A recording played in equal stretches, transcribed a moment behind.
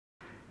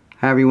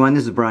Hi everyone,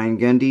 this is Brian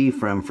Gundy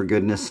from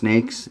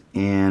fgsnakes,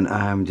 and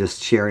I'm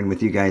just sharing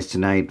with you guys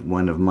tonight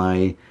one of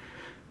my,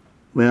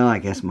 well, I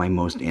guess my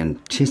most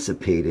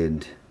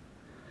anticipated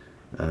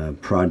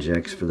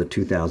projects for the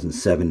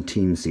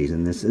 2017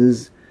 season. This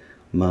is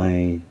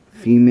my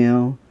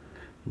female,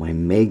 my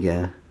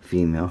mega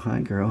female. Hi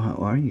girl, how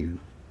are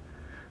you?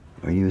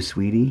 Are you a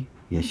sweetie?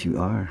 Yes you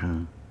are,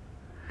 huh?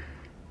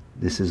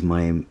 This is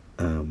my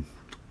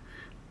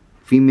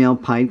female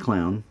pied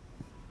clown.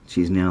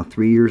 She's now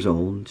 3 years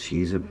old.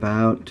 She's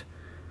about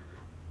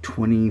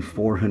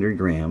 2,400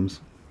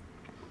 grams.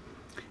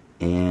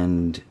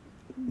 And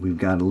we've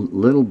got a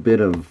little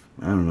bit of,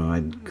 I don't know,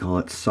 I'd call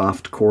it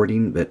soft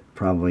courting, but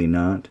probably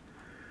not,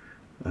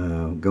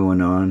 going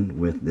on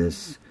with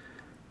this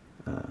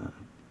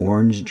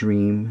Orange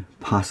Dream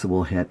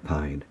possible het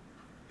pied.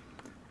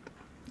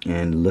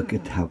 And look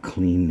at how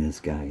clean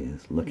this guy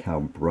is. Look how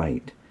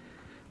bright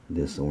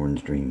this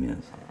Orange Dream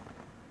is.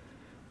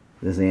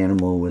 This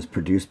animal was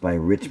produced by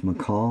Rich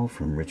McCall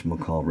from Rich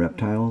McCall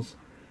Reptiles,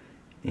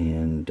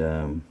 and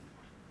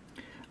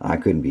I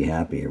couldn't be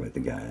happier with the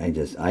guy.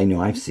 I know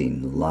I've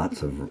seen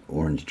lots of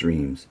Orange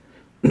Dreams,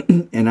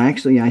 and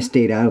I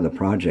stayed out of the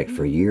project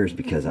for years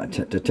because,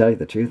 to tell you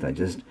the truth, I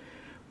just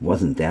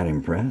wasn't that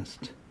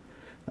impressed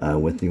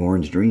with the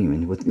Orange Dream.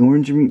 And with the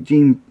Orange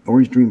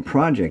Dream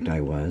project I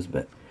was,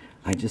 but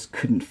I just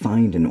couldn't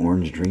find an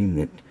Orange Dream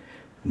that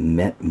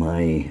met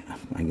my,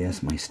 I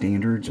guess, my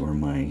standards or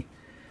my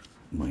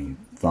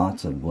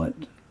thoughts of what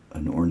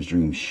an Orange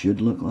Dream should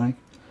look like.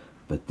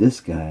 But this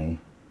guy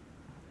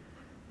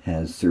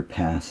has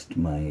surpassed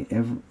my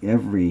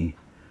every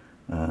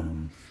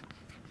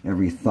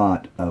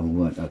thought of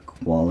what a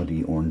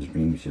quality Orange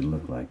Dream should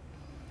look like.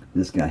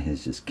 This guy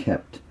has just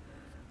kept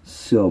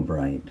so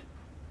bright.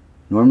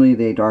 Normally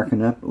they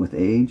darken up with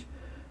age.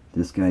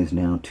 This guy's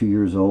now 2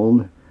 years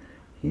old.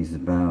 He's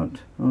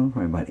about,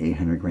 probably about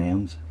 800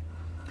 grams.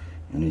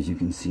 And as you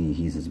can see,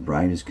 he's as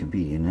bright as could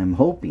be. And I'm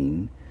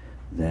hoping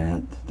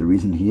that the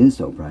reason he is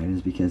so bright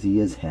is because he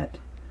is het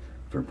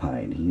for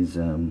pied.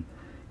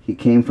 He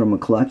came from a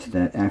clutch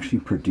that actually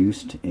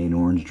produced an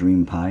Orange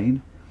Dream pied.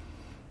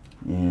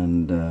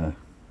 And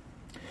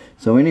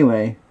so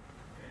anyway,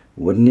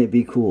 wouldn't it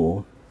be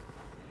cool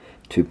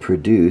to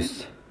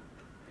produce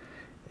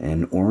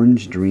an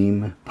Orange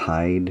Dream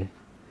pied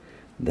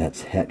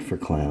that's het for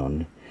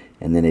clown,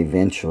 and then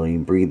eventually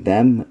breed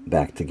them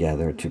back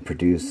together to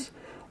produce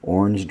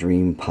Orange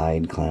Dream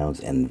pied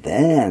clowns, and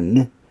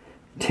then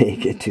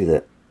take it to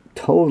the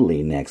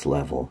totally next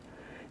level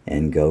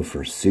and go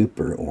for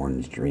super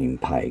Orange Dream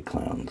pied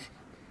clowns.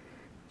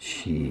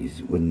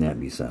 Jeez, wouldn't that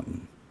be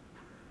something?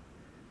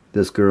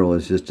 This girl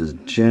is just as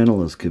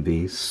gentle as could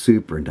be.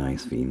 Super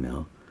nice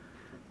female.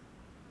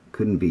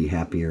 Couldn't be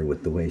happier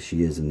with the way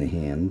she is in the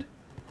hand.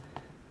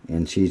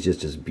 And she's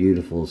just as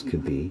beautiful as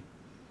could be.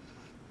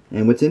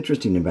 And what's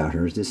interesting about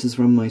her is this is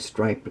from my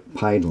striped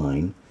pied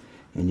line.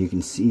 And you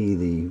can see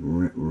the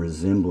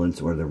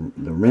resemblance or the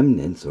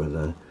remnants or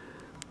the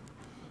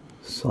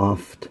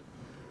soft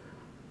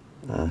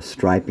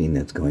striping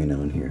that's going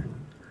on here.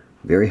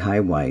 Very high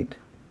white,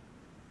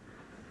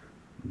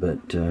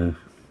 but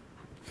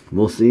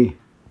we'll see.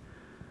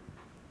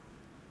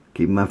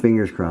 Keeping my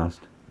fingers crossed.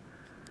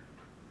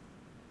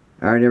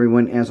 Alright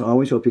everyone, as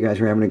always, hope you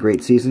guys are having a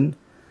great season.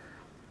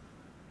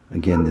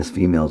 Again, this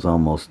female's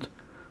almost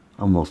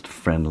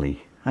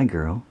friendly. Hi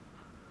girl.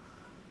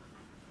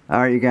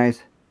 Alright you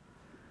guys,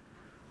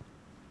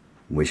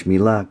 wish me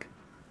luck.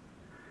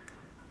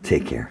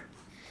 Take care.